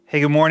Hey,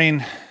 good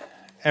morning,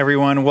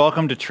 everyone.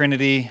 Welcome to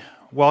Trinity.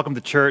 Welcome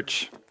to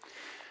church.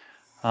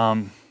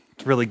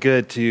 It's really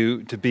good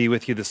to be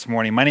with you this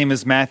morning. My name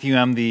is Matthew.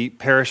 I'm the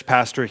parish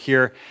pastor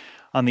here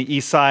on the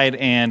east side,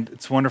 and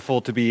it's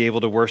wonderful to be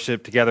able to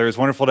worship together. It's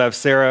wonderful to have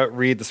Sarah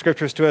read the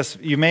scriptures to us.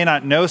 You may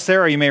not know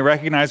Sarah, you may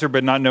recognize her,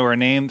 but not know her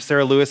name.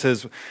 Sarah Lewis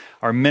is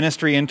our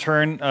ministry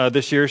intern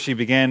this year. She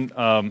began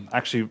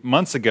actually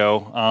months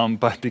ago,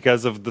 but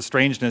because of the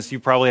strangeness, you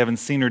probably haven't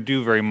seen her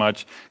do very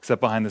much except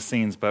behind the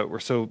scenes, but we're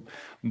so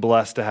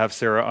blessed to have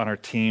Sarah on our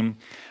team.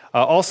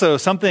 Also,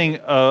 something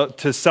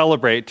to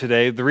celebrate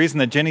today. The reason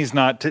that Jenny's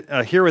not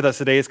here with us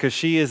today is because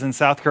she is in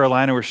South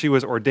Carolina, where she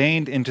was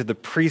ordained into the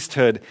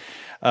priesthood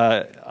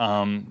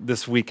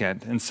this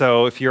weekend. And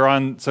so if you're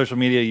on social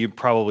media, you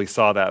probably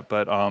saw that.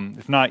 But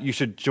if not, you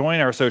should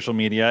join our social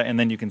media, and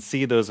then you can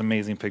see those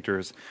amazing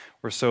pictures.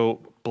 We're so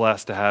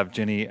blessed to have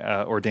Jenny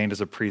ordained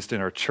as a priest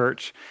in our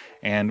church,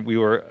 and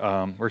we're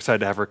excited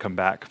to have her come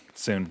back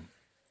soon.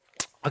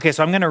 Okay,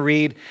 so I'm going to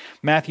read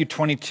Matthew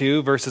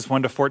 22, verses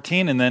 1 to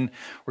 14, and then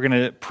we're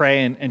going to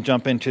pray and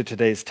jump into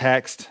today's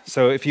text.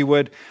 So if you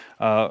would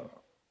follow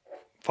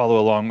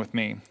along with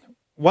me.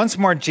 Once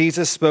more,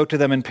 Jesus spoke to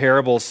them in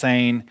parables,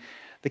 saying,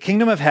 "The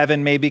kingdom of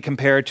heaven may be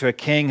compared to a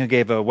king who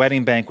gave a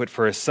wedding banquet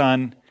for his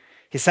son.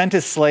 He sent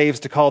his slaves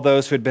to call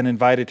those who had been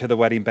invited to the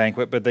wedding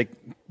banquet, but they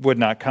would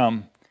not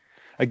come.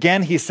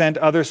 Again, he sent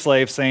other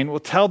slaves, saying, 'Well,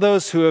 tell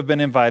those who have been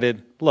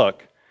invited,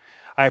 look,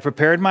 I have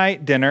prepared my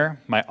dinner,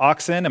 my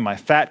oxen and my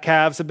fat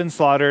calves have been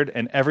slaughtered,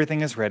 and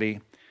everything is ready.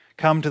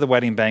 Come to the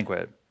wedding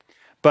banquet.'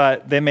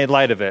 But they made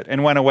light of it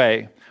and went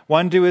away,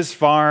 one to his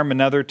farm,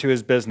 another to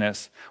his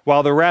business,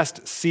 while the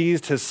rest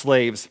seized his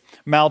slaves,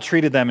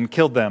 maltreated them, and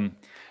killed them.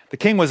 The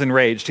king was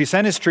enraged. He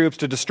sent his troops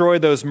to destroy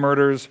those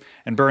murderers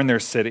and burn their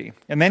city.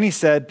 And then he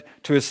said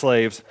to his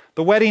slaves,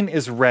 'The wedding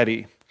is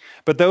ready,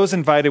 but those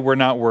invited were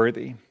not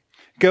worthy.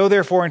 Go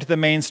therefore into the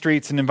main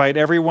streets and invite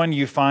everyone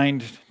you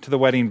find to the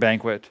wedding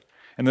banquet.'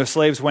 And the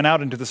slaves went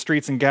out into the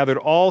streets and gathered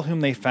all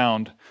whom they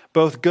found,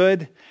 both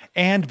good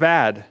and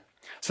bad,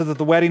 so that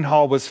the wedding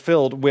hall was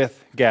filled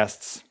with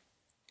guests.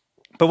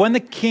 But when the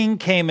king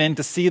came in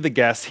to see the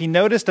guests, he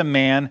noticed a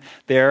man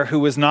there who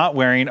was not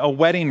wearing a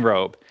wedding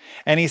robe.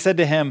 And he said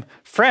to him,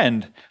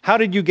 'Friend, how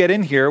did you get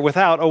in here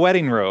without a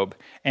wedding robe?'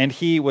 And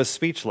he was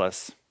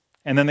speechless.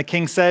 And then the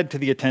king said to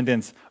the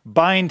attendants,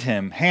 'Bind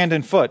him hand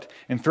and foot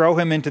and throw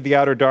him into the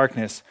outer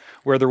darkness,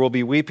 where there will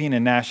be weeping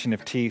and gnashing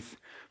of teeth.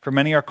 For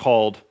many are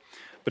called,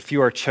 but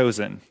few are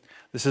chosen.'"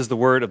 This is the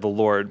word of the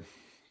Lord.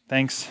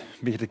 Thanks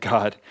be to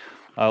God.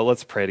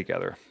 Let's pray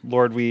together.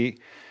 Lord, we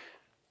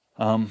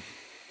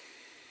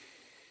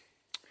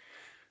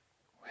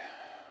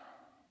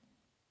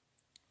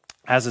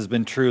as has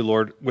been true,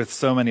 Lord, with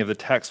so many of the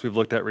texts we've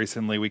looked at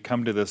recently, we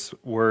come to this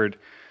word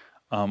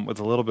with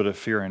a little bit of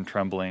fear and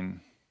trembling.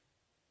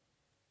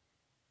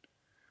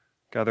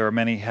 God, there are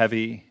many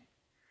heavy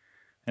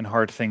and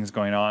hard things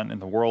going on in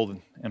the world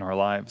and in our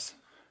lives.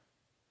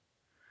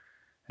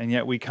 And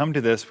yet we come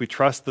to this, we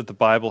trust that the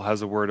Bible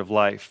has a word of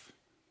life.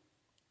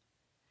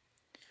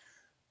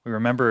 We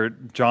remember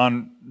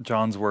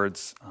John's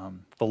words,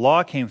 the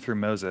law came through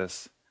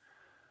Moses,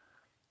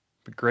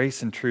 but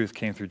grace and truth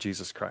came through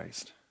Jesus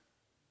Christ.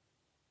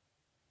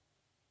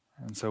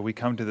 And so we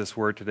come to this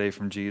word today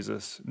from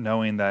Jesus,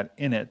 knowing that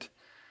in it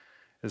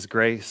is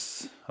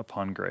grace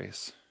upon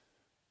grace.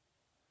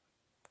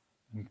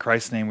 In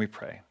Christ's name we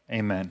pray.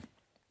 Amen.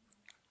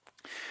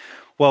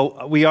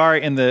 Well, we are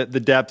in the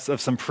depths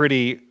of some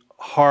pretty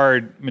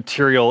hard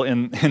material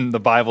in the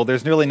Bible.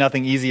 There's really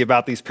nothing easy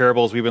about these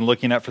parables we've been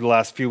looking at for the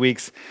last few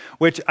weeks,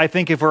 which I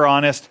think, if we're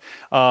honest,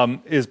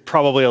 is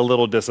probably a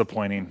little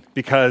disappointing,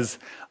 because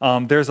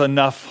there's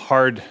enough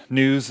hard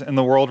news in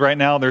the world right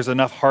now. There's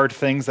enough hard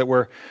things that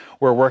we're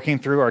working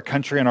through. Our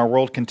country and our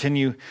world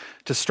continue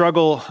to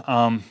struggle.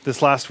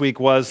 This last week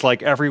was,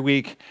 like every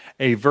week,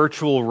 a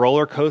virtual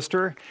roller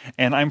coaster,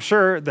 and I'm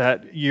sure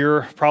that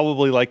you're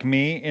probably like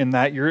me in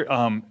that you're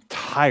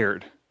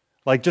tired,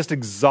 like just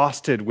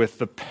exhausted with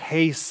the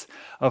pace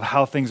of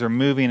how things are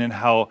moving and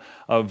how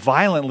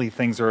violently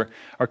things are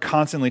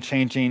constantly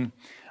changing.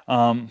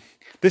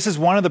 This is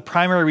one of the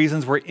primary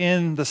reasons we're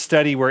in the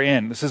study we're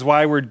in. This is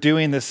why we're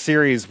doing this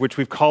series, which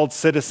we've called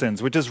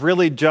Citizens, which is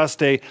really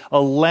just a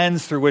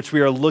lens through which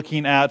we are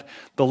looking at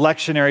the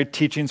lectionary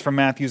teachings from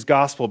Matthew's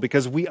gospel,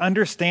 because we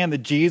understand that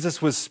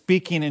Jesus was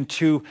speaking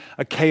into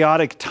a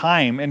chaotic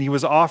time, and he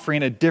was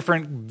offering a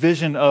different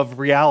vision of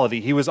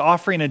reality. He was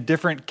offering a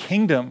different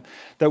kingdom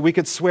that we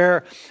could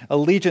swear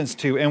allegiance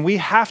to, and we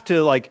have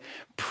to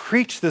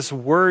preach this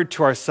word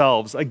to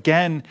ourselves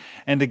again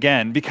and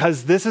again,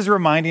 because this is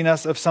reminding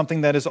us of something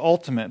that is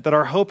ultimate, that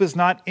our hope is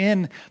not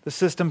in the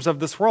systems of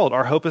this world.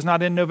 Our hope is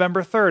not in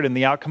November 3rd and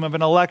the outcome of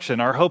an election.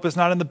 Our hope is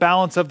not in the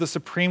balance of the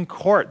Supreme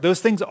Court. Those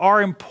things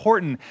are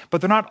important, but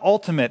they're not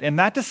ultimate, and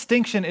that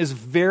distinction is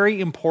very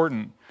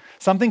important.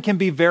 Something can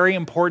be very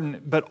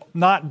important but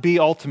not be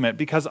ultimate,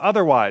 because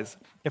otherwise,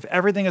 if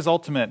everything is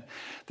ultimate,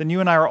 then you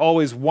and I are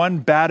always one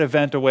bad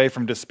event away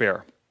from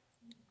despair.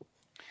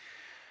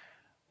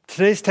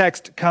 Today's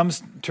text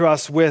comes to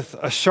us with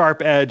a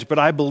sharp edge, but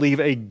I believe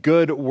a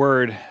good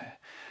word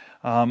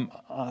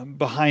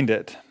behind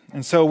it.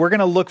 And so we're going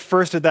to look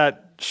first at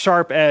that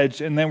sharp edge,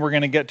 and then we're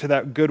going to get to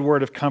that good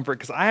word of comfort,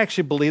 because I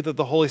actually believe that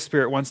the Holy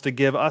Spirit wants to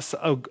give us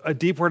a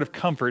deep word of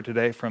comfort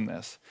today from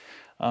this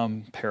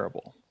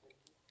parable.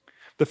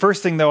 The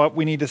first thing, though,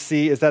 we need to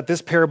see is that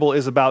this parable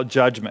is about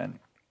judgment.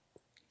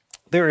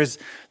 There is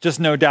just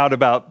no doubt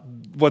about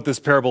what this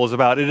parable is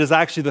about. It is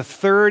actually the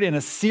third in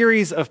a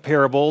series of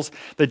parables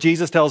that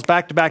Jesus tells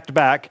back to back to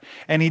back,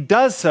 and he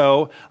does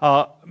so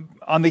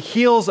on the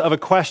heels of a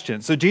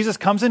question. So Jesus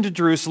comes into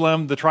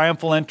Jerusalem, the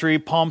triumphal entry,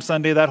 Palm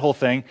Sunday, that whole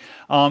thing,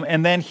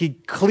 and then he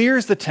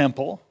clears the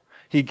temple.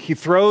 He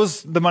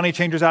throws the money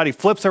changers out. He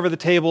flips over the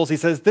tables. He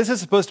says, this is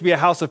supposed to be a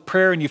house of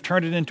prayer, and you've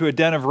turned it into a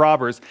den of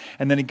robbers.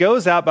 And then he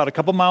goes out about a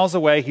couple miles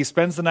away. He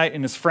spends the night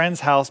in his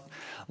friend's house,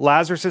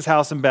 Lazarus'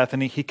 house in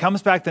Bethany. He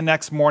comes back the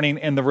next morning,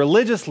 and the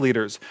religious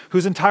leaders,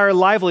 whose entire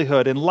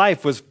livelihood and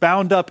life was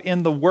bound up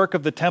in the work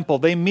of the temple,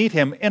 they meet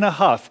him in a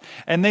huff,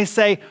 and they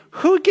say,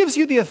 who gives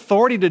you the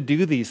authority to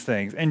do these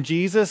things? And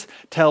Jesus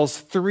tells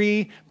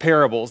three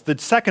parables, the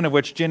second of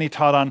which Jenny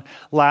taught on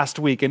last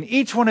week. And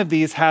each one of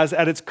these has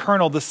at its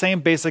kernel the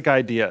same basic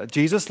idea.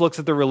 Jesus looks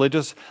at the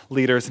religious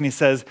leaders and he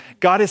says,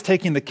 God is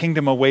taking the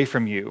kingdom away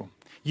from you.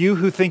 You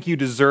who think you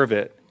deserve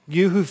it.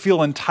 You who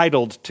feel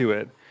entitled to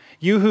it.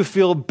 You who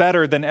feel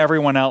better than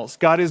everyone else.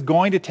 God is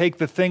going to take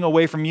the thing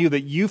away from you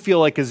that you feel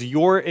like is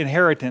your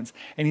inheritance,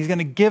 and he's going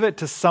to give it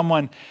to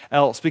someone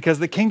else, because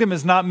the kingdom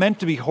is not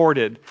meant to be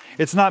hoarded.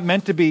 It's not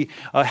meant to be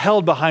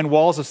held behind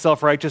walls of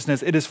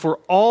self-righteousness. It is for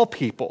all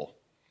people.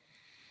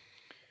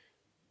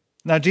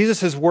 Now,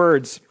 Jesus'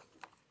 words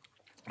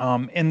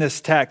in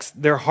this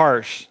text, they're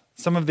harsh.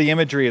 Some of the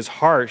imagery is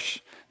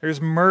harsh.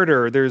 There's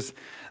murder. There's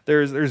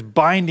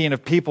binding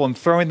of people and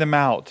throwing them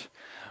out.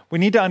 We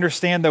need to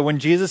understand that when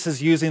Jesus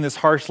is using this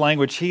harsh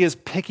language, he is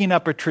picking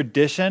up a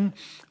tradition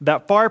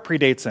that far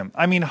predates him.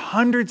 I mean,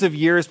 hundreds of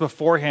years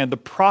beforehand, the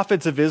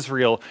prophets of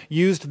Israel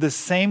used the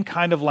same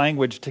kind of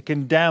language to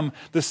condemn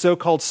the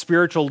so-called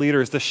spiritual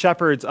leaders, the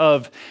shepherds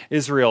of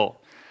Israel.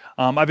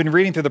 I've been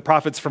reading through the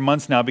prophets for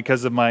months now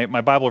because of my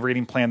Bible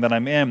reading plan that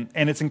I'm in,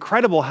 and it's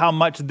incredible how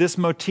much this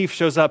motif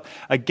shows up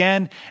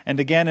again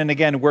and again and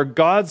again, where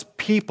God's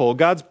people,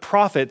 God's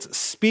prophets,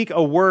 speak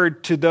a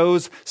word to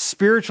those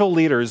spiritual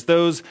leaders,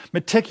 those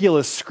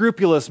meticulous,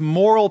 scrupulous,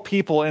 moral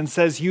people, and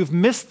says, you've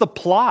missed the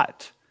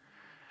plot.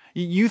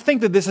 You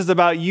think that this is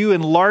about you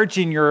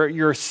enlarging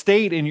your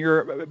state and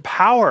your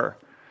power.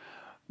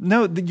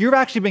 No, you've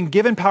actually been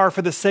given power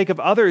for the sake of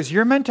others.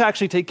 You're meant to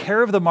actually take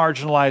care of the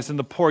marginalized and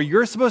the poor.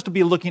 You're supposed to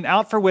be looking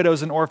out for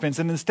widows and orphans,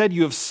 and instead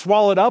you have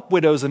swallowed up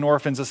widows' and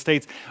orphans'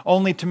 estates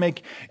only to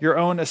make your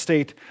own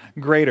estate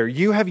greater.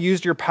 You have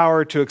used your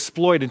power to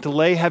exploit and to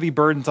lay heavy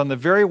burdens on the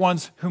very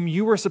ones whom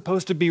you were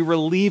supposed to be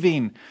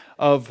relieving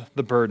of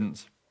the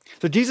burdens.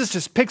 So Jesus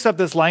just picks up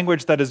this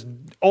language that is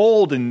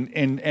old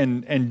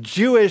and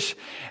Jewish,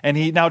 and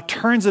he now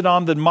turns it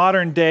on the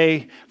modern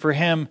day for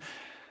him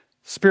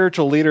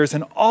spiritual leaders,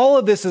 and all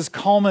of this is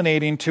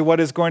culminating to what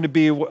is going to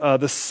be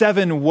the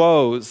 7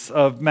 woes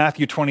of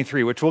Matthew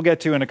 23, which we'll get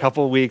to in a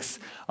couple of weeks,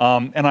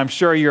 and I'm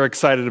sure you're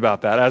excited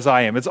about that, as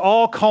I am. It's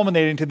all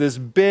culminating to this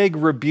big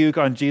rebuke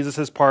on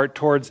Jesus' part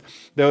towards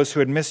those who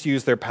had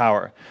misused their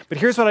power. But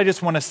here's what I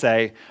just want to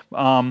say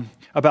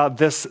about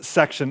this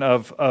section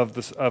of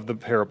the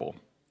parable.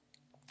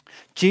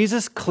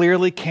 Jesus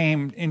clearly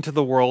came into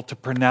the world to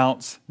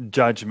pronounce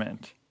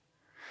judgment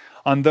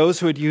on those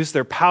who had used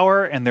their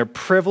power and their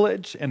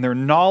privilege and their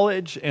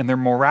knowledge and their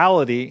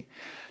morality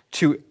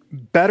to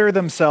better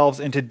themselves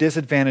and to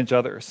disadvantage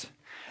others.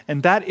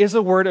 And that is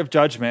a word of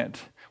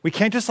judgment. We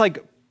can't just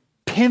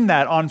pin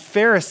that on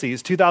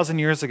Pharisees 2,000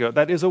 years ago.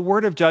 That is a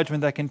word of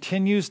judgment that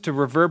continues to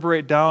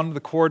reverberate down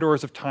the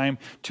corridors of time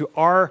to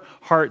our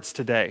hearts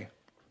today.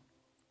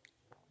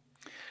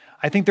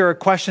 I think there are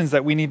questions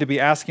that we need to be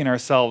asking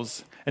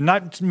ourselves and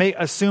not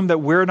assume that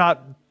we're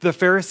not the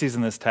Pharisees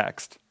in this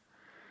text.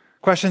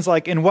 Questions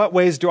like, in what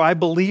ways do I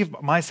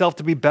believe myself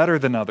to be better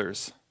than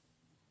others?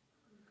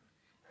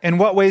 In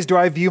what ways do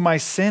I view my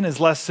sin as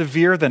less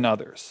severe than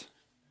others?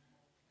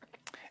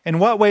 In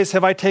what ways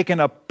have I taken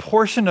a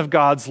portion of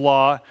God's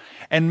law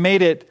and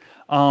made it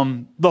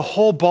the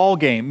whole ball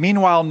game,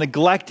 meanwhile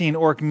neglecting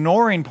or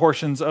ignoring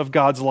portions of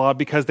God's law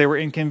because they were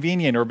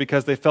inconvenient or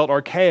because they felt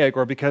archaic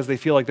or because they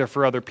feel like they're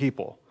for other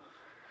people?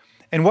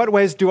 In what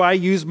ways do I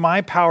use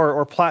my power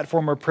or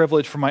platform or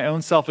privilege for my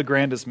own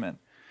self-aggrandizement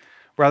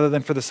rather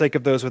than for the sake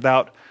of those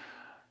without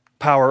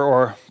power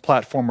or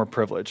platform or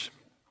privilege?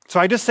 So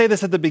I just say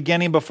this at the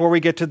beginning before we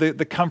get to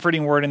the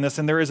comforting word in this,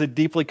 and there is a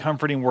deeply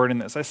comforting word in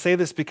this. I say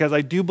this because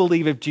I do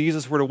believe if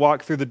Jesus were to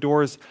walk through the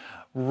doors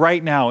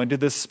right now into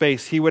this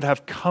space, he would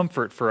have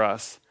comfort for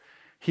us.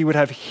 He would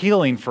have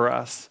healing for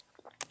us.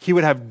 He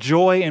would have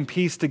joy and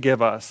peace to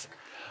give us.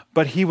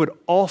 But he would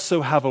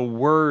also have a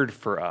word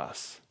for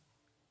us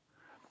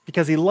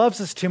because he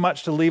loves us too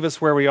much to leave us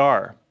where we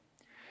are.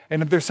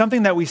 And if there's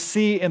something that we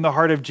see in the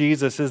heart of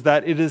Jesus, is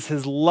that it is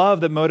his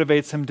love that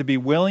motivates him to be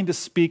willing to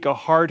speak a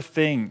hard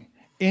thing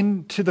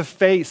into the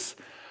face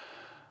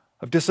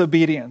of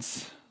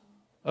disobedience,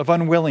 of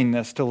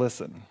unwillingness to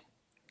listen.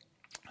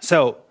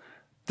 So,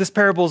 this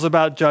parable is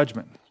about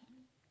judgment.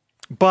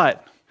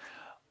 But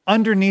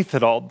underneath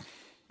it all,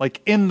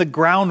 like in the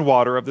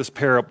groundwater of this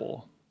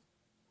parable,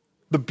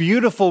 the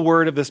beautiful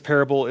word of this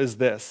parable is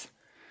this: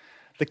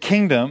 the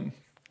kingdom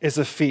is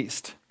a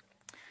feast.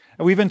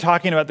 And we've been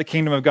talking about the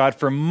kingdom of God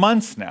for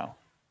months now.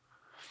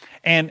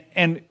 And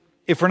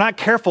if we're not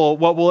careful,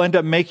 what we'll end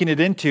up making it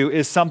into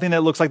is something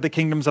that looks like the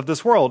kingdoms of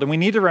this world. And we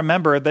need to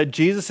remember that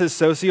Jesus'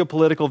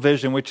 socio-political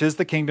vision, which is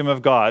the kingdom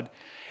of God,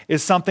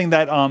 is something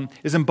that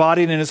is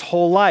embodied in his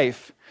whole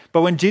life.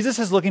 But when Jesus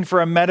is looking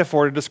for a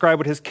metaphor to describe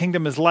what his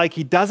kingdom is like,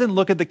 he doesn't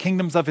look at the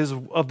kingdoms of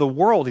the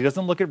world. He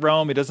doesn't look at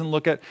Rome. He doesn't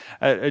look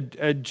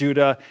at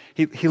Judah.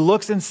 He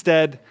looks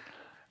instead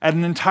at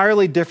an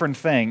entirely different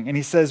thing. And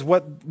he says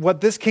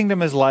what this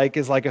kingdom is like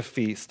a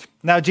feast.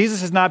 Now,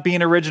 Jesus is not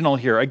being original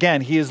here.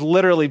 Again, he is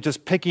literally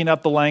just picking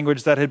up the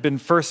language that had been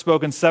first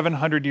spoken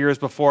 700 years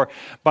before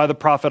by the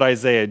prophet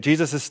Isaiah.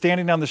 Jesus is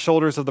standing on the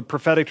shoulders of the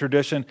prophetic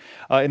tradition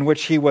in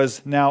which he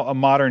was now a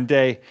modern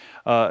day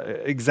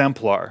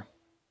exemplar.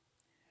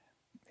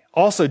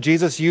 Also,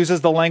 Jesus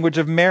uses the language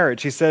of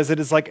marriage. He says it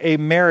is like a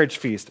marriage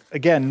feast.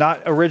 Again,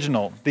 not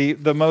original.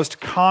 The most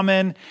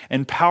common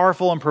and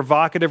powerful and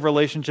provocative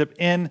relationship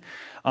in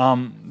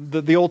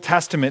the Old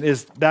Testament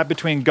is that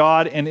between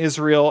God and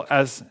Israel,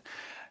 as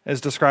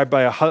described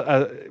by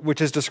which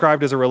is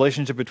described as a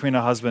relationship between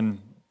a husband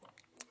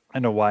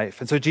and a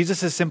wife. And so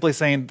Jesus is simply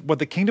saying what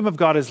the kingdom of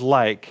God is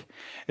like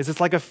is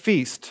it's like a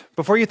feast.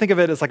 Before you think of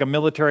it as like a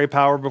military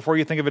power, before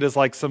you think of it as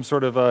like some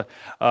sort of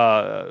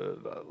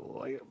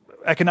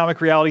economic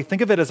reality,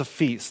 think of it as a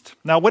feast.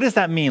 Now, what does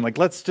that mean? Like,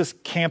 let's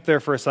just camp there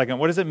for a second.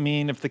 What does it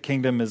mean if the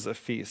kingdom is a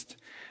feast?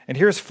 And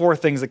here's 4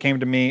 things that came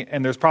to me,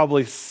 and there's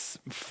probably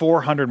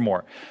 400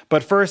 more.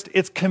 But first,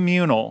 it's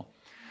communal.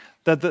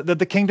 That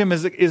the kingdom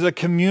is a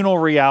communal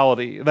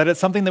reality, that it's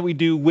something that we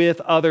do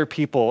with other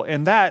people.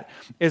 And that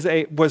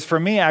was for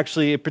me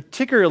actually a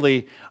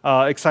particularly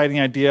exciting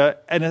idea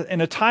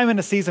in a time and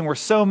a season where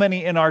so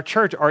many in our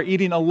church are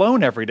eating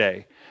alone every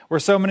day, where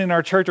so many in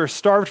our church are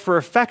starved for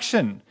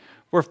affection,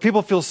 where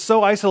people feel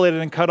so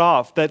isolated and cut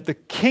off, that the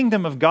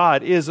kingdom of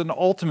God is an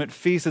ultimate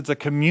feast. It's a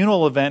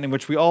communal event in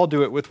which we all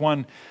do it with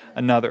one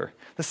another.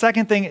 The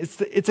second thing is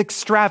it's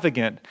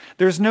extravagant.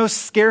 There's no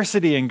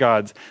scarcity in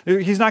God's.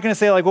 He's not going to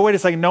say like, well, wait a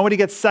second, nobody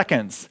gets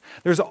seconds.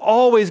 There's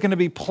always going to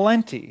be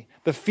plenty.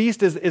 The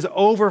feast is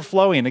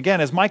overflowing. Again,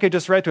 as Micah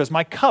just read to us,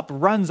 my cup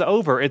runs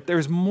over.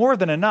 There's more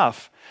than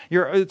enough.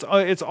 It's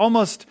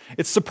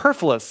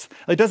superfluous.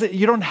 There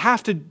doesn't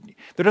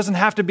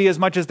have to be as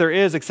much as there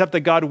is, except that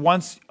God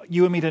wants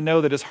you and me to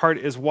know that his heart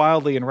is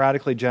wildly and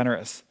radically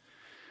generous.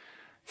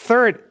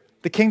 Third,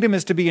 the kingdom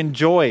is to be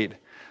enjoyed.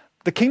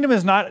 The kingdom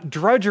is not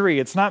drudgery.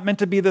 It's not meant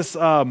to be this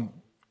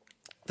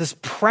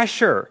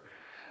pressure.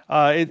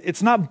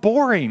 It's not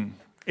boring.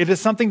 It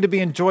is something to be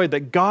enjoyed,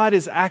 that God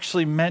is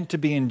actually meant to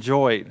be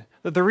enjoyed.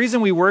 That the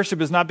reason we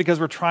worship is not because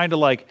we're trying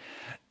to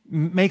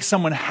make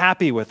someone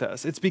happy with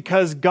us. It's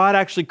because God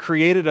actually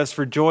created us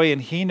for joy,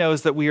 and he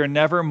knows that we are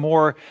never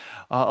more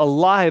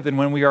alive than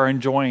when we are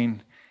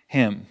enjoying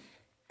him.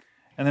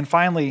 And then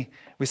finally,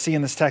 we see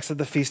in this text that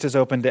the feast is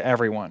open to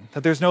everyone,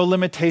 that there's no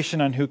limitation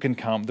on who can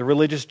come. The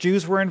religious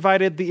Jews were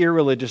invited, the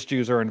irreligious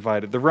Jews are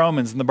invited, the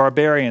Romans and the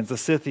barbarians, the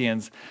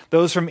Scythians,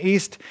 those from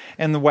east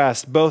and the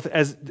west, both,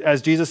 as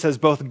Jesus says,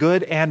 both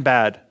good and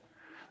bad.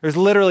 There's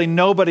literally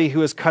nobody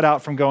who is cut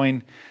out from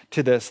going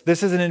to this.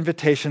 This is an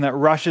invitation that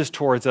rushes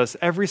towards us.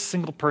 Every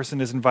single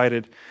person is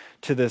invited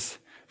to this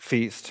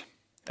feast.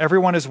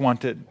 Everyone is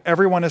wanted.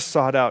 Everyone is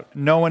sought out.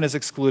 No one is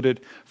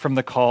excluded from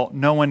the call.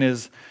 No one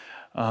is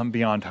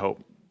beyond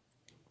hope.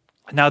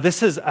 Now,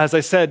 this is, as I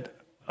said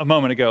a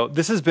moment ago,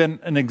 this has been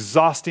an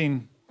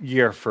exhausting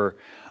year for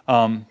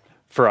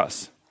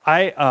us.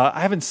 I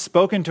haven't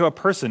spoken to a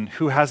person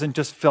who hasn't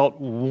just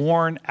felt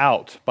worn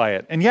out by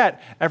it. And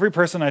yet, every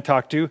person I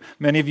talk to,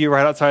 many of you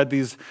right outside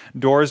these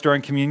doors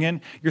during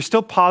communion, you're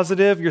still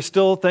positive. You're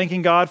still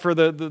thanking God for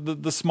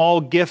the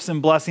small gifts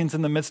and blessings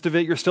in the midst of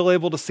it. You're still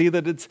able to see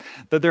that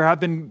there have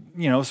been,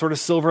 sort of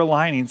silver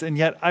linings. And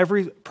yet,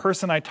 every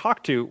person I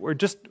talk to,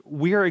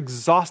 we are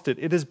exhausted.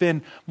 It has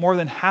been more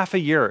than half a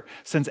year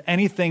since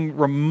anything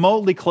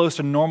remotely close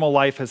to normal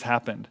life has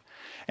happened.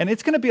 And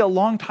it's going to be a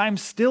long time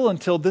still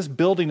until this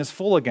building is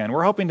full again.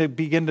 We're hoping to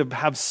begin to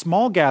have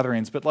small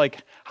gatherings, but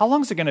how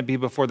long is it going to be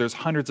before there's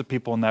hundreds of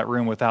people in that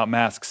room without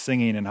masks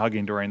singing and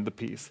hugging during the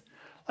piece?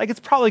 It's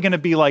probably going to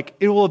be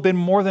it will have been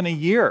more than a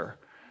year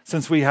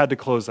since we had to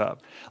close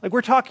up.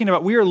 We're talking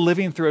about, we are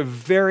living through a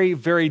very,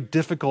 very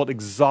difficult,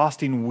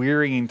 exhausting,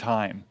 wearying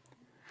time.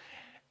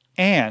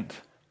 And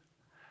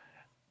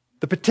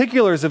the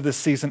particulars of this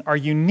season are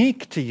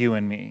unique to you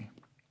and me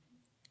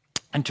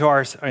and to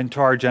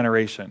our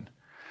generation.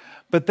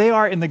 But they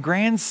are, in the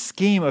grand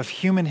scheme of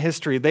human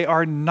history, they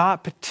are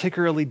not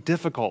particularly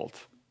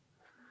difficult.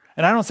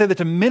 And I don't say that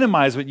to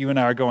minimize what you and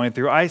I are going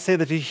through. I say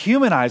that to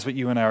humanize what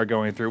you and I are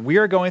going through. We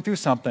are going through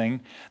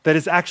something that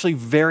is actually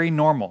very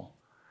normal.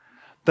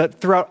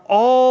 that throughout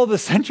all the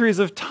centuries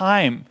of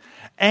time,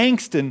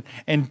 angst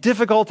and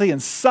difficulty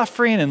and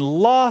suffering and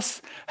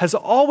loss has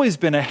always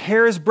been a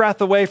hair's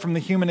breadth away from the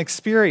human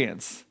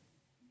experience.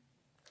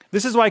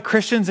 This is why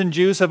Christians and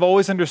Jews have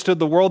always understood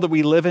the world that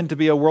we live in to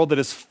be a world that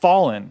is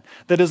fallen,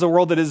 that is a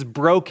world that is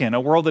broken, a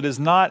world that is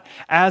not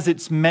as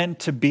it's meant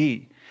to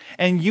be.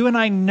 And you and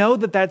I know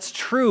that that's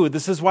true.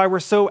 This is why we're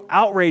so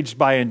outraged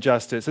by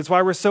injustice. It's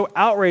why we're so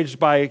outraged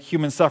by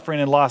human suffering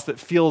and loss that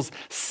feels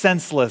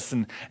senseless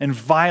and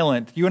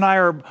violent. You and I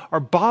are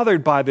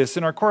bothered by this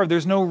in our core.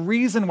 There's no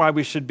reason why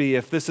we should be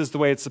if this is the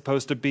way it's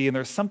supposed to be. And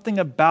there's something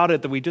about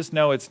it that we just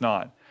know it's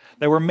not,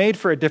 that we're made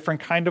for a different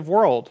kind of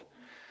world.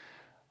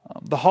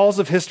 The halls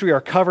of history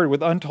are covered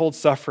with untold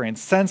suffering,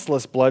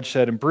 senseless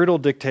bloodshed, and brutal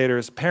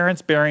dictators,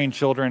 parents burying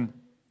children,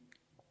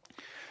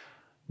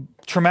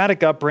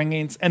 traumatic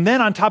upbringings. And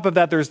then on top of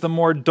that, there's the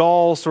more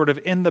dull, sort of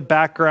in the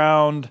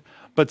background,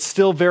 but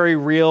still very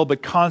real,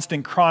 but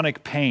constant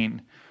chronic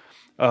pain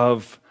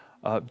of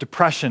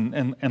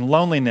depression and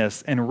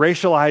loneliness and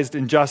racialized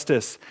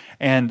injustice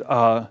and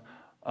a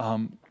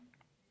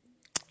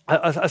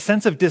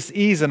sense of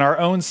dis-ease in our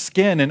own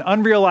skin and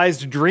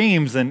unrealized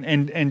dreams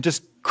and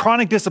just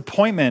chronic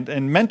disappointment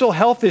and mental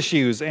health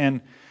issues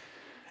and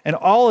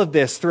all of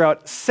this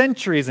throughout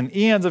centuries and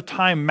eons of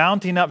time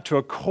mounting up to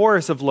a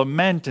chorus of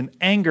lament and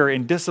anger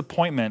and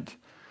disappointment.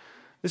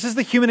 This is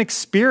the human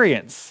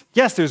experience.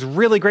 Yes, there's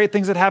really great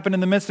things that happen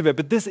in the midst of it,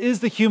 but this is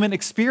the human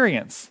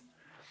experience.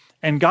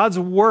 And God's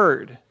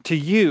word to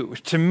you,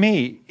 to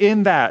me,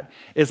 in that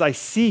is I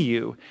see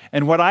you,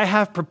 and what I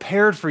have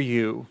prepared for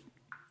you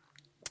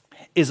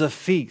is a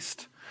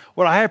feast.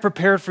 What I have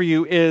prepared for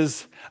you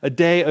is a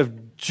day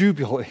of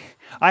jubilee.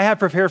 I have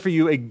prepared for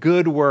you a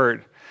good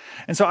word.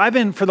 And so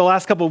for the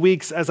last couple of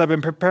weeks, as I've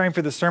been preparing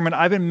for the sermon,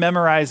 I've been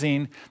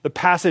memorizing the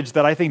passage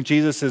that I think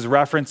Jesus is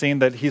referencing,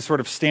 that he's sort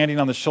of standing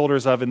on the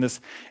shoulders of in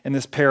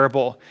this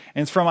parable.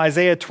 And it's from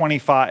Isaiah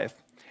 25.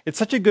 It's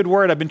such a good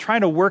word. I've been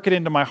trying to work it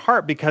into my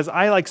heart because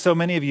I, like so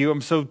many of you,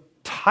 am so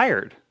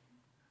tired.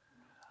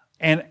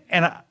 And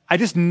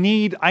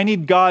I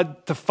need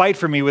God to fight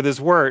for me with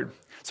his word.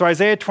 So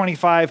Isaiah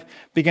 25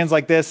 begins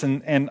like this,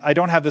 and I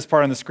don't have this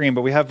part on the screen,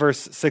 but we have verse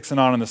 6 and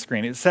on the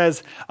screen. It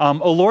says,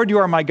 O Lord, you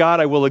are my God,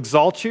 I will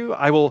exalt you,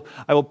 I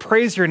will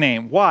praise your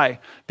name. Why?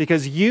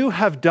 Because you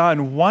have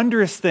done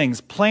wondrous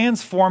things,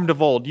 plans formed of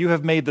old. You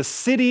have made the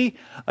city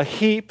a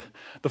heap,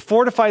 the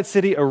fortified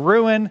city a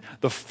ruin,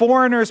 the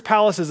foreigner's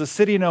palace is a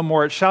city no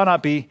more, it shall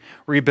not be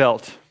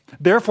rebuilt.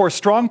 Therefore,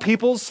 strong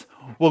peoples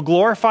will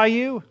glorify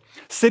you,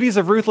 cities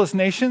of ruthless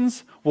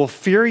nations will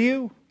fear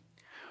you.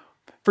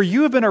 For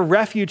you have been a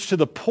refuge to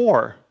the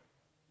poor.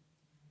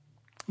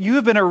 You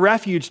have been a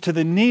refuge to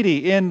the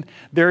needy in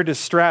their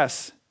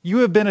distress. You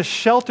have been a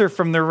shelter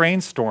from the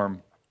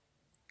rainstorm.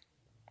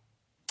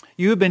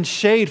 You have been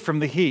shade from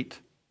the heat.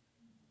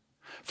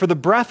 For the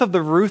breath of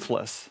the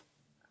ruthless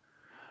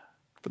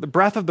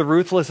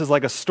is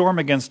like a storm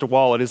against a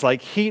wall. It is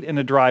like heat in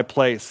a dry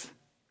place.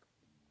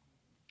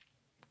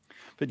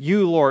 But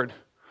you, Lord,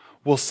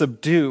 will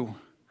subdue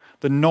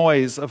the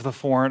noise of the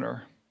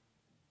foreigner.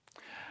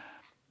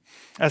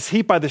 As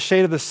heat by the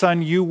shade of the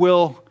sun, you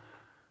will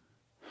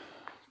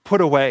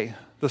put away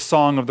the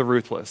song of the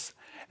ruthless.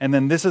 And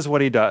then this is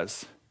what he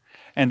does.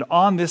 And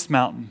on this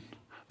mountain,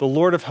 the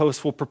Lord of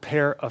hosts will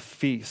prepare a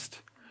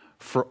feast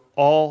for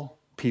all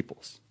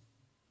peoples.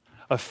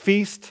 A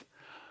feast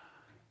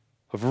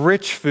of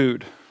rich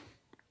food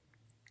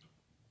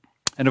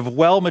and of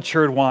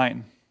well-matured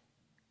wine.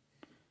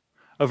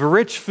 Of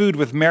rich food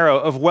with marrow,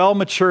 of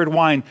well-matured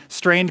wine,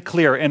 strained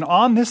clear. And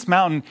on this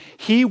mountain,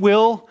 he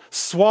will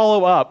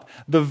swallow up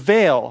the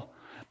veil,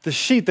 the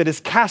sheet that is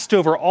cast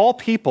over all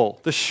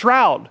people, the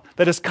shroud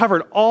that has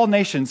covered all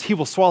nations. He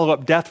will swallow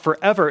up death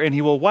forever, and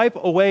he will wipe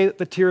away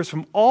the tears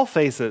from all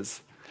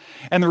faces.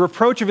 And the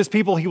reproach of his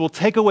people he will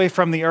take away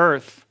from the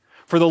earth.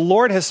 For the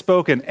Lord has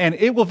spoken, and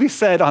it will be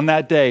said on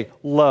that day,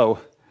 Lo,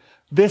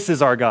 this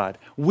is our God.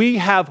 We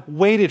have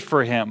waited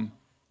for him,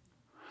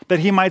 that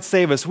he might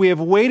save us. We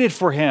have waited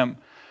for him,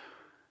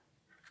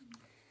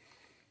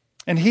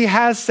 and he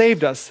has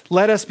saved us.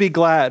 Let us be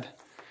glad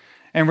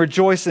and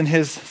rejoice in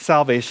his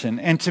salvation.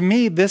 And to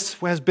me, this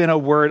has been a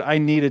word I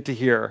needed to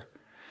hear.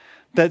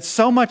 That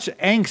so much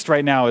angst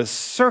right now is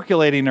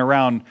circulating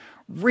around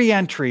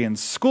re-entry and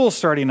school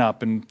starting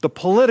up and the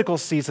political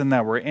season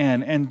that we're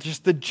in and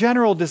just the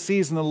general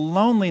disease and the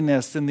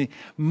loneliness and the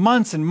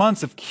months and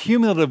months of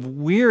cumulative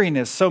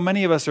weariness so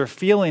many of us are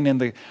feeling in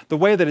the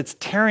way that it's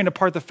tearing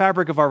apart the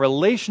fabric of our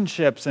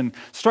relationships and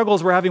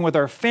struggles we're having with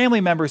our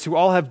family members who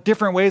all have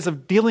different ways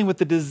of dealing with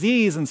the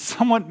disease, and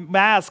someone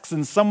masks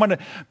and someone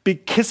be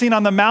kissing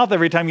on the mouth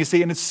every time you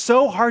see. And it's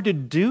so hard to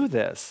do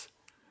this.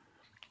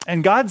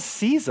 And God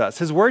sees us.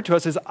 His word to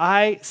us is,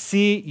 I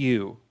see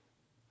you.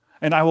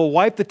 And I will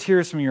wipe the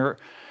tears from your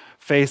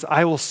face.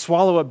 I will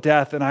swallow up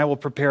death, and I will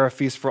prepare a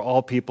feast for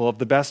all people of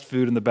the best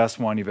food and the best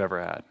wine you've ever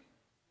had.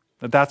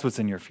 That's what's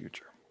in your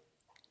future.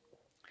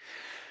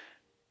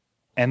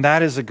 And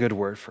that is a good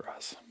word for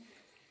us.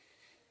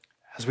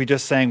 As we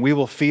just sang, we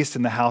will feast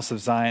in the house of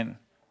Zion.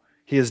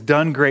 He has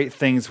done great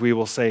things, we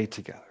will say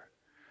together.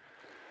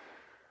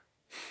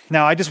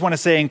 Now, I just want to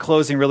say in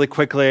closing really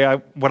quickly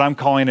what I'm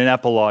calling an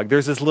epilogue.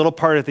 There's this little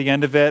part at the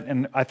end of it,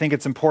 and I think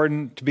it's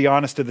important to be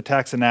honest to the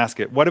text and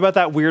ask it. What about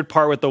that weird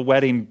part with the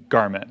wedding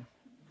garment?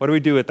 What do we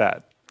do with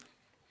that?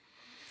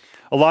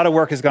 A lot of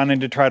work has gone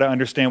into try to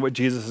understand what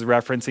Jesus is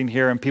referencing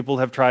here, and people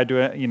have tried to,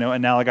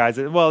 analogize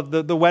it. Well,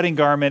 the wedding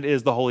garment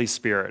is the Holy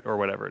Spirit, or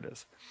whatever it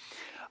is.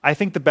 I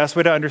think the best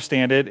way to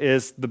understand it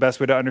is the best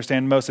way to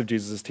understand most of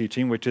Jesus'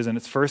 teaching, which is in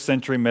its first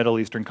century Middle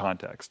Eastern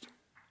context.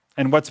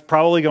 And what's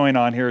probably going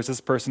on here is this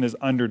person is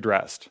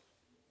underdressed.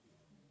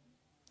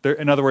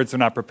 In other words, they're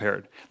not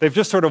prepared. They've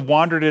just sort of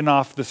wandered in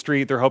off the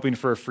street. They're hoping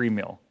for a free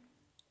meal.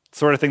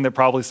 Sort of thing that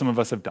probably some of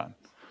us have done.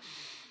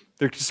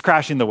 They're just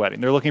crashing the wedding.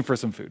 They're looking for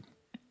some food.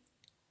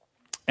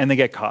 And they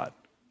get caught.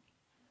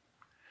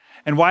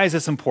 And why is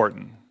this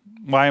important?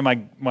 Why am I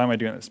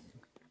doing this?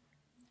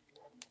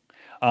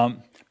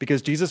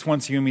 Because Jesus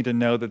wants you and me to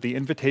know that the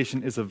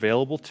invitation is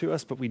available to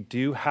us, but we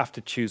do have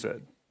to choose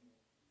it.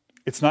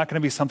 It's not going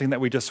to be something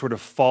that we just sort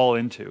of fall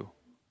into.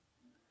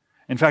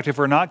 In fact, if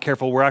we're not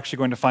careful, we're actually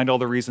going to find all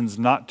the reasons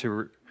not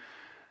to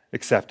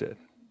accept it.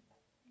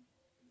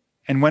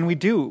 And when we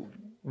do,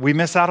 we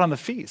miss out on the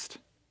feast.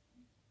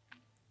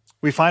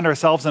 We find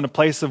ourselves in a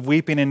place of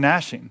weeping and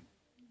gnashing.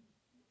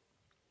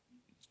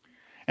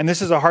 And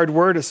this is a hard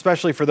word,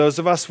 especially for those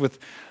of us with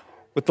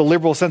the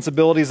liberal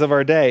sensibilities of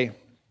our day.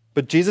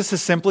 But Jesus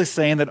is simply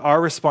saying that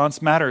our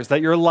response matters, that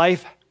your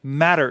life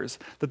matters,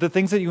 that the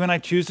things that you and I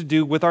choose to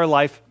do with our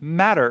life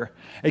matter.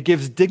 It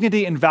gives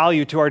dignity and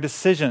value to our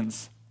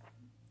decisions.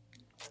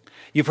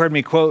 You've heard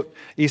me quote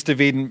East of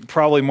Eden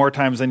probably more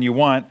times than you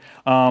want.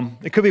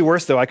 It could be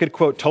worse, though. I could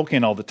quote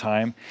Tolkien all the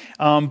time.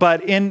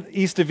 But in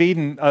East of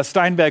Eden,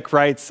 Steinbeck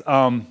writes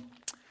about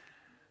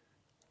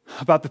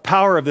the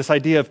power of this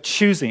idea of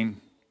choosing.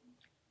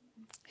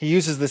 He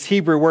uses this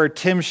Hebrew word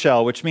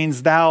timshel, which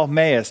means thou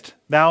mayest,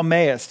 thou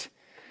mayest.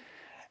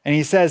 And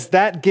he says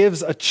that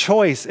gives a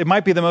choice. It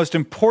might be the most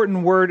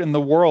important word in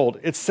the world.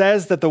 It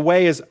says that the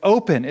way is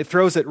open. It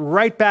throws it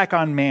right back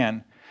on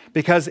man.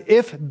 Because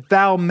if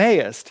thou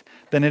mayest,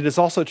 then it is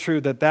also true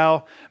that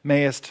thou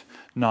mayest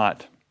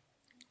not.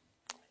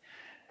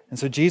 And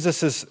so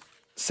Jesus is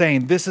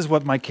saying, this is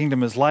what my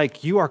kingdom is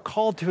like. You are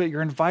called to it.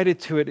 You're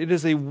invited to it. It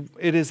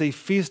is a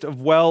feast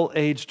of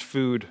well-aged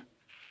food,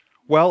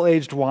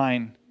 well-aged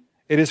wine.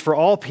 It is for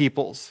all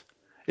peoples.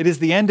 It is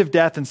the end of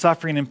death and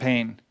suffering and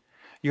pain.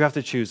 You have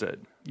to choose it.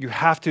 You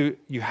have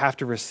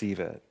to receive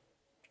it.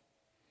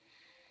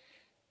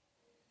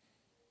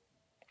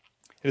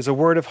 It is a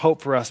word of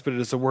hope for us, but it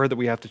is a word that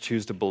we have to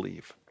choose to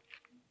believe.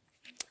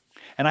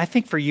 And I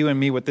think for you and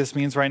me, what this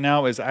means right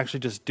now is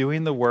actually just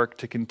doing the work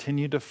to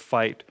continue to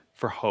fight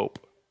for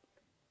hope.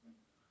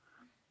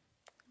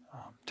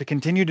 To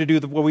continue to do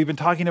what we've been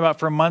talking about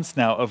for months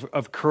now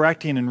of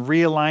correcting and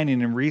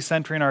realigning and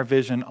recentering our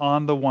vision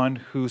on the one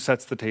who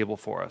sets the table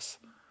for us.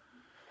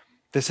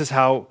 This is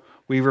how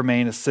we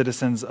remain as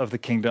citizens of the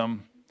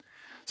kingdom,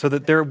 so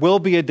that there will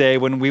be a day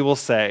when we will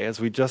say, as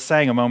we just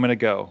sang a moment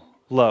ago,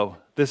 lo,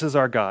 this is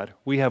our God.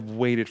 We have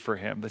waited for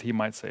him that he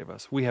might save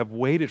us. We have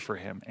waited for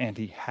him, and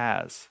he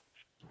has.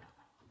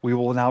 We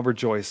will now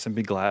rejoice and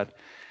be glad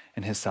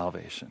in his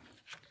salvation.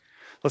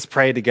 Let's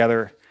pray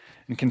together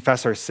and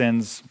confess our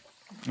sins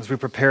as we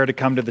prepare to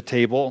come to the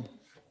table.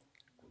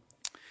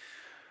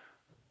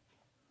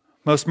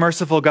 Most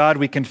merciful God,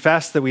 we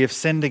confess that we have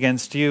sinned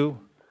against you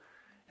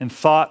in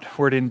thought,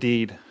 word, and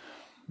deed,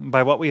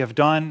 by what we have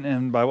done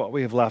and by what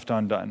we have left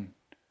undone.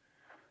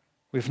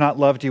 We've not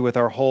loved you with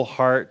our whole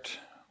heart.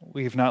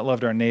 We've not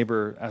loved our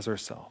neighbor as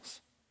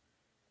ourselves.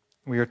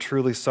 We are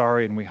truly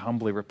sorry and we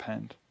humbly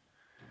repent.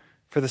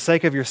 For the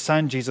sake of your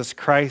Son, Jesus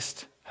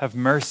Christ, have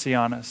mercy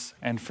on us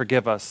and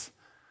forgive us,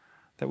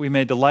 that we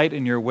may delight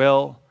in your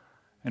will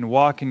and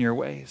walk in your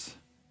ways,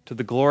 to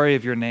the glory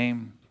of your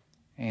name.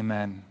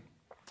 Amen.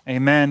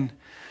 Amen.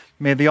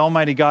 May the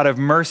Almighty God have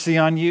mercy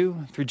on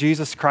you through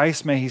Jesus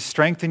Christ. May he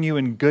strengthen you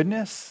in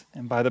goodness,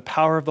 and by the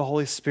power of the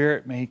Holy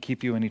Spirit, may he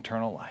keep you in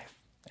eternal life.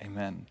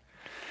 Amen.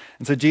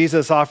 And so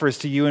Jesus offers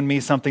to you and me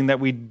something that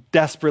we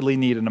desperately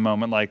need in a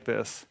moment like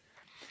this.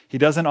 He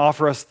doesn't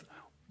offer us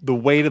the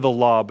weight of the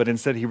law, but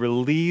instead he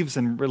relieves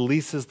and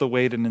releases the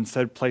weight and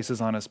instead places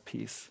on us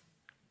peace.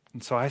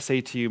 And so I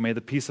say to you, may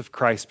the peace of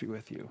Christ be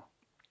with you.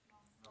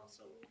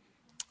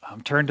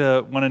 Turn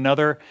to one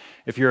another.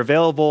 If you're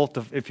available,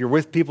 if you're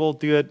with people,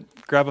 do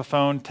it. Grab a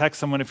phone,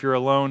 text someone if you're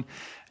alone,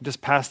 and just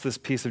pass this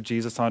peace of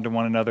Jesus on to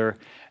one another,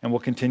 and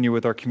we'll continue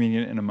with our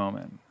communion in a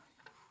moment.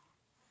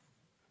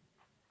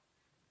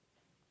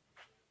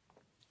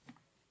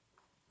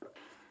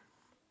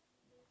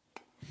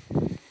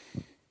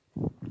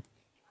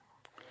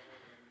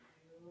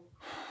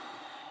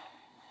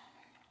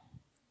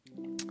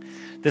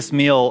 This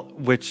meal,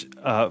 which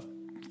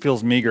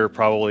feels meager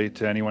probably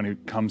to anyone who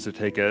comes to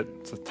take it,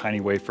 it's a tiny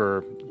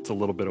wafer, it's a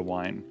little bit of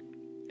wine,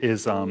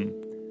 is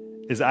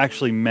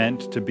actually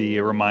meant to be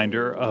a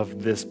reminder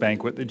of this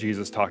banquet that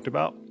Jesus talked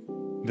about.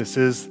 It's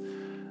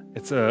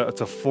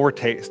a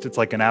foretaste, it's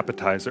like an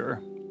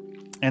appetizer.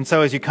 And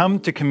so as you come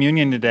to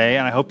communion today,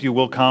 and I hope you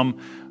will come,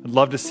 I'd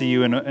love to see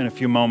you in a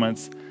few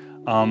moments,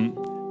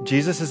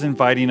 Jesus is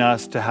inviting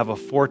us to have a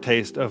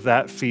foretaste of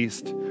that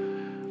feast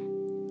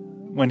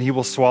when he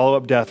will swallow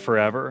up death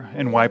forever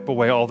and wipe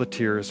away all the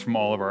tears from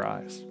all of our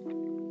eyes.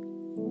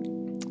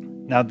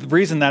 Now, the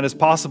reason that is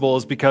possible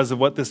is because of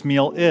what this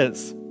meal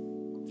is.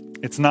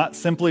 It's not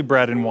simply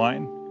bread and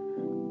wine,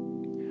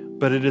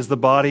 but it is the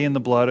body and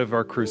the blood of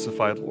our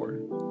crucified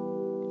Lord,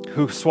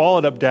 who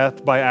swallowed up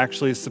death by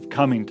actually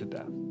succumbing to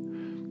death.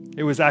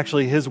 It was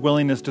actually his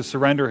willingness to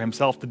surrender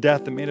himself to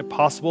death that made it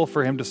possible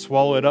for him to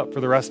swallow it up for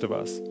the rest of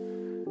us.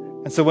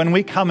 And so when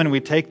we come and we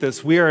take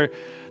this, we are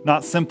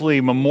not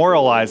simply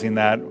memorializing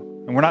that,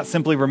 and we're not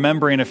simply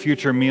remembering a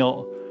future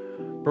meal,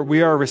 but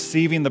we are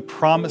receiving the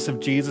promise of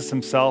Jesus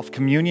himself,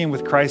 communion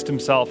with Christ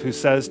himself, who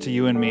says to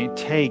you and me,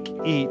 take,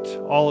 eat,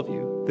 all of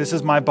you. This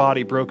is my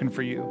body broken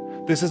for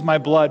you. This is my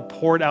blood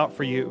poured out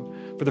for you,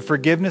 for the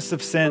forgiveness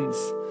of sins,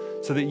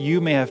 so that you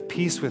may have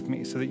peace with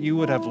me, so that you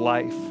would have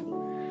life.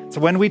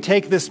 So when we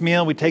take this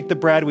meal, we take the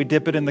bread, we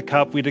dip it in the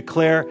cup, we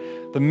declare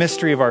the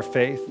mystery of our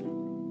faith,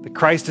 that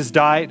Christ has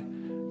died,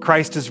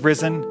 Christ has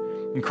risen,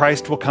 and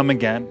Christ will come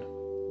again.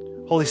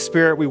 Holy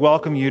Spirit, we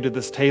welcome you to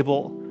this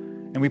table,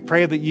 and we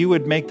pray that you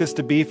would make this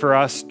to be for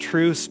us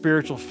true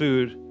spiritual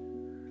food.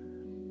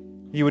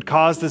 You would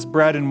cause this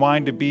bread and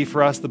wine to be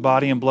for us the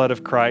body and blood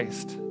of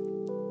Christ,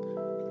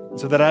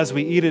 so that as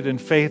we eat it in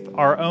faith,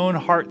 our own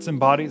hearts and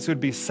bodies would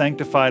be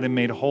sanctified and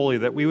made holy,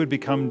 that we would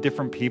become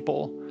different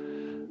people.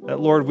 That,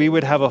 Lord, we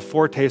would have a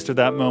foretaste of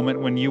that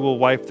moment when you will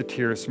wipe the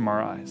tears from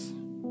our eyes.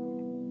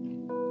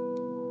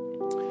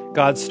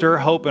 God, stir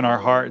hope in our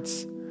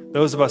hearts.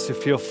 Those of us who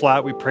feel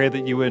flat, we pray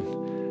that you would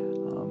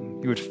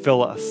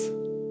fill us.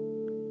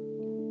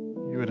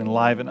 You would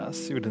enliven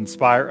us. You would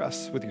inspire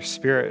us with your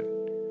Spirit.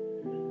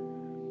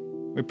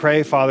 We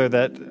pray, Father,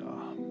 that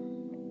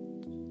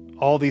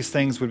all these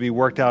things would be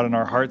worked out in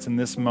our hearts in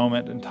this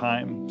moment in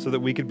time, so that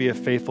we could be a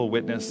faithful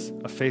witness,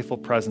 a faithful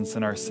presence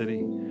in our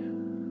city,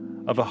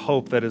 of a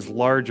hope that is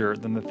larger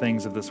than the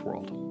things of this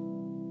world.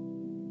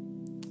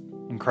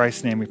 In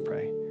Christ's name we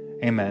pray.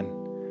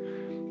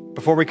 Amen.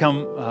 Before we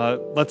come,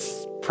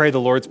 let's pray the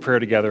Lord's Prayer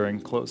together in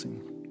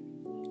closing.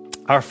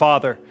 Our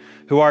Father,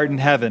 who art in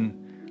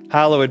heaven,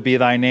 hallowed be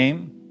thy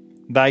name.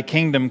 Thy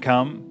kingdom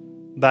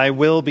come, thy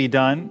will be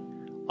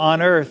done,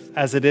 on earth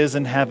as it is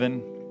in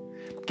heaven.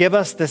 Give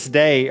us this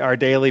day our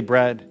daily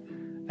bread,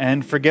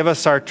 and forgive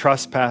us our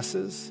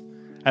trespasses,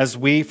 as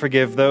we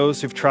forgive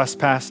those who've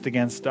trespassed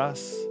against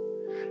us.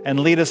 And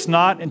lead us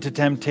not into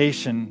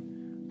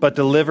temptation, but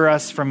deliver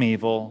us from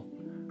evil.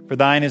 For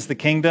thine is the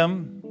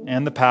kingdom,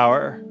 and the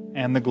power,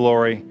 and the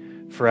glory,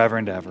 forever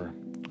and ever.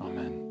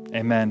 Amen.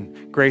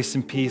 Amen. Grace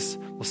and peace.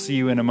 We'll see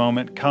you in a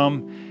moment.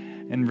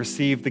 Come and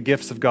receive the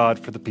gifts of God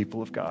for the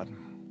people of God.